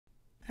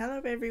Hello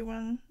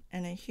everyone,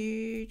 and a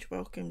huge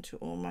welcome to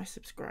all my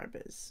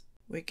subscribers.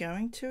 We're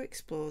going to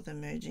explore the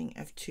merging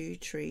of two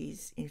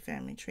trees in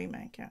Family Tree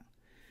Maker.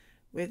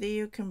 Whether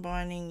you're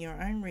combining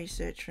your own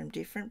research from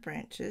different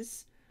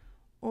branches,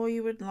 or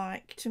you would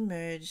like to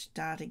merge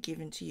data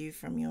given to you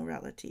from your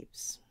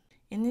relatives.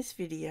 In this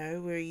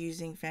video, we're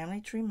using Family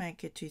Tree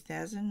Maker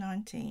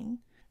 2019,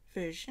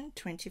 version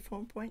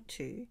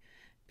 24.2,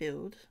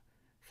 build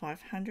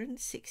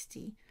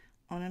 560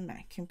 on a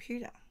Mac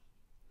computer.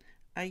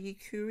 Are you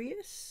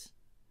curious?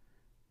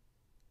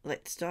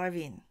 Let's dive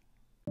in.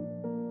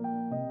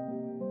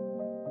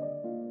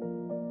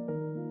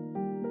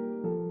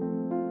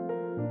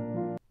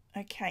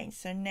 Okay,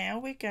 so now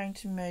we're going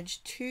to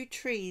merge two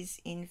trees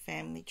in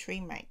Family Tree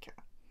Maker.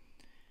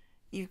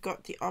 You've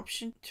got the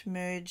option to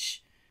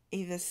merge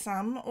either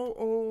some or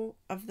all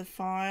of the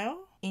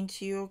file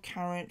into your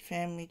current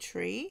family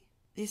tree.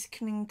 This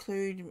can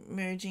include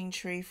merging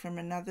tree from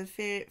another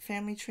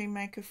Family Tree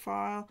Maker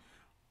file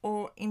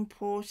or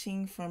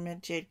importing from a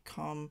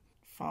GEDCOM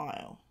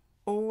file.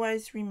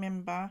 Always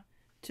remember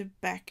to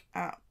back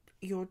up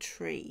your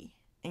tree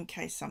in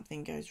case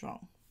something goes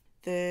wrong.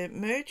 The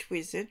merge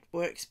wizard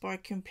works by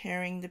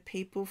comparing the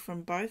people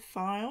from both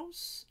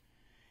files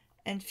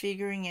and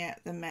figuring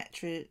out the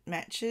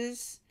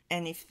matches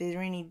and if there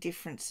are any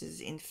differences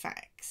in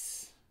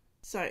facts.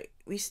 So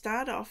we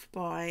start off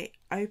by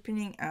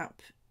opening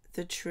up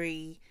the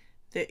tree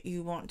that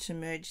you want to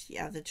merge the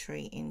other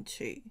tree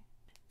into.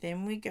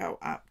 Then we go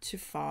up to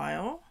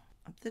File,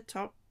 up the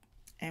top,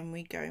 and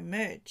we go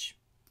Merge.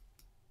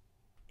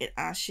 It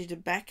asks you to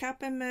back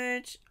up and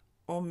merge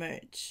or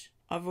merge.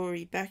 I've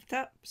already backed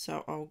up,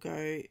 so I'll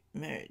go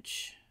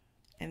Merge.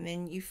 And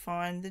then you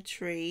find the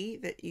tree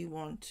that you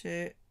want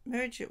to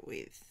merge it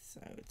with.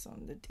 So it's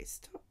on the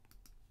desktop.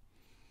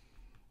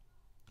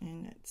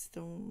 And it's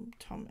the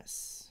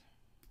Thomas.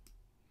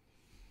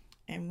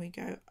 And we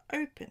go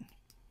Open.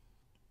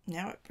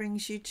 Now it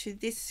brings you to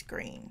this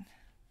screen.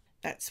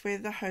 That's where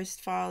the host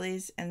file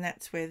is, and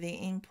that's where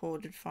the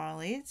imported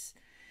file is.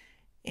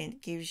 It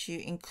gives you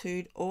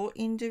include all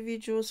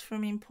individuals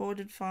from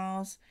imported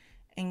files,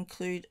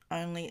 include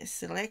only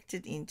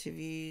selected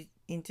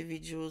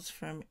individuals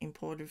from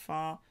imported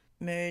file,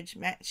 merge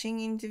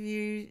matching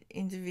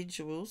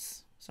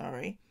individuals,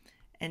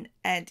 and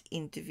add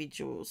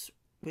individuals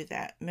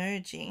without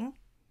merging.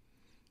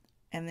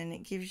 And then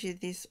it gives you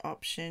this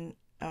option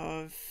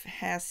of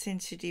how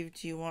sensitive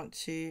do you want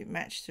to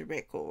match the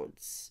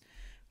records.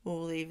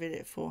 We'll leave it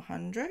at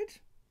 400,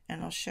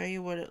 and I'll show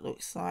you what it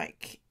looks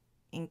like.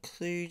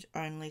 Include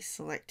only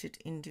selected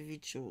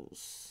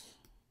individuals.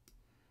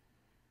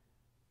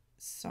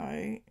 So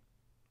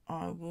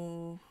I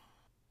will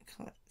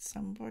collect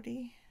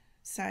somebody.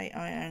 Say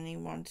I only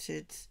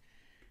wanted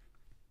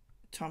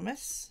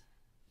Thomas,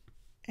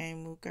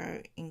 and we'll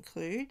go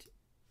include,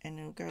 and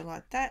it'll go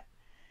like that.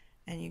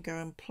 And you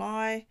go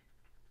apply,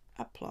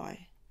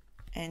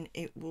 and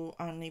it will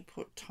only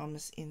put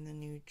Thomas in the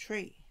new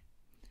tree.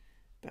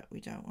 But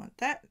we don't want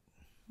that.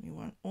 We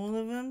want all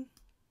of them.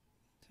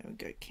 So we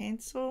go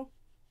cancel.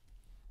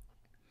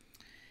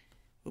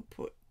 We'll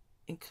put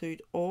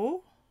include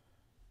all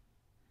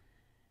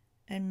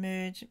and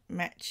merge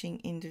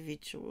matching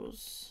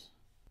individuals.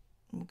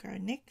 We'll go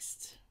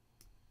next.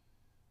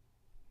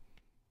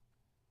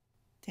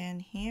 Down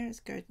here it's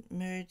go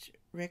merge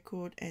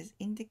record as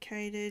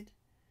indicated,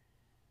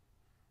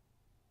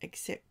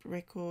 accept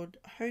record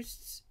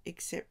hosts,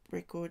 accept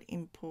record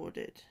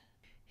imported.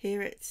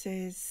 Here it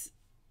says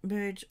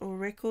merge all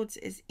records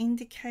as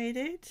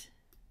indicated,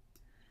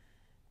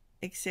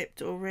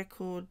 accept all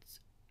records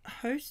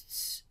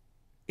hosts,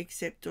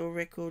 accept all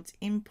records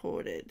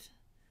imported.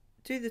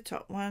 Do the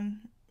top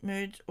one,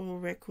 merge all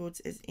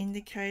records as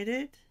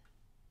indicated.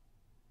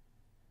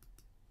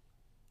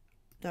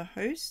 The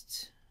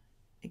host,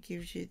 it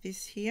gives you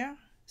this here,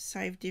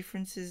 save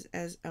differences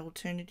as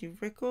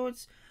alternative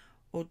records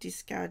or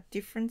discard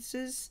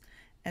differences,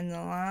 and the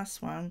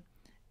last one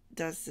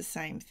does the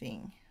same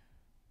thing.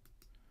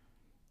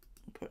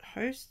 Put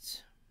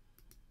hosts,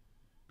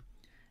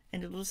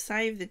 and it will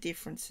save the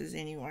differences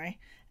anyway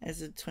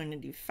as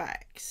alternative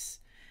facts.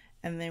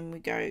 And then we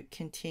go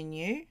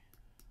continue.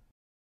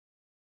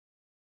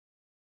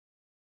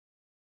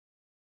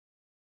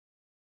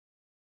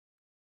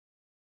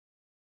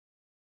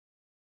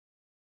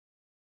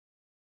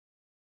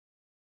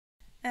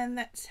 And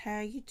that's how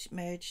you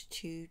merge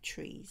two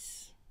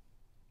trees.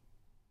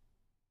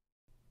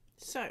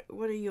 So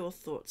what are your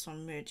thoughts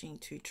on merging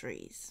two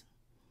trees?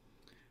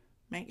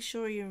 Make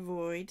sure you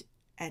avoid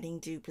adding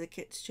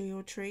duplicates to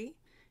your tree.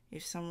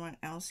 If someone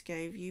else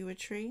gave you a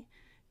tree,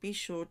 be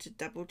sure to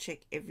double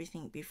check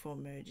everything before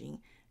merging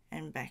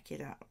and back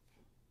it up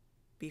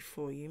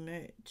before you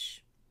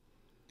merge.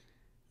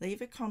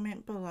 Leave a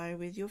comment below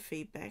with your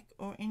feedback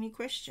or any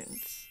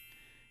questions.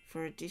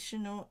 For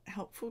additional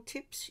helpful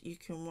tips, you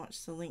can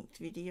watch the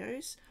linked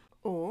videos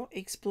or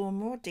explore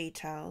more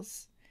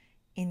details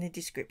in the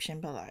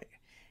description below.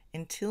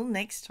 Until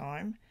next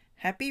time,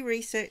 happy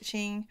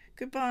researching.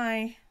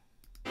 Goodbye.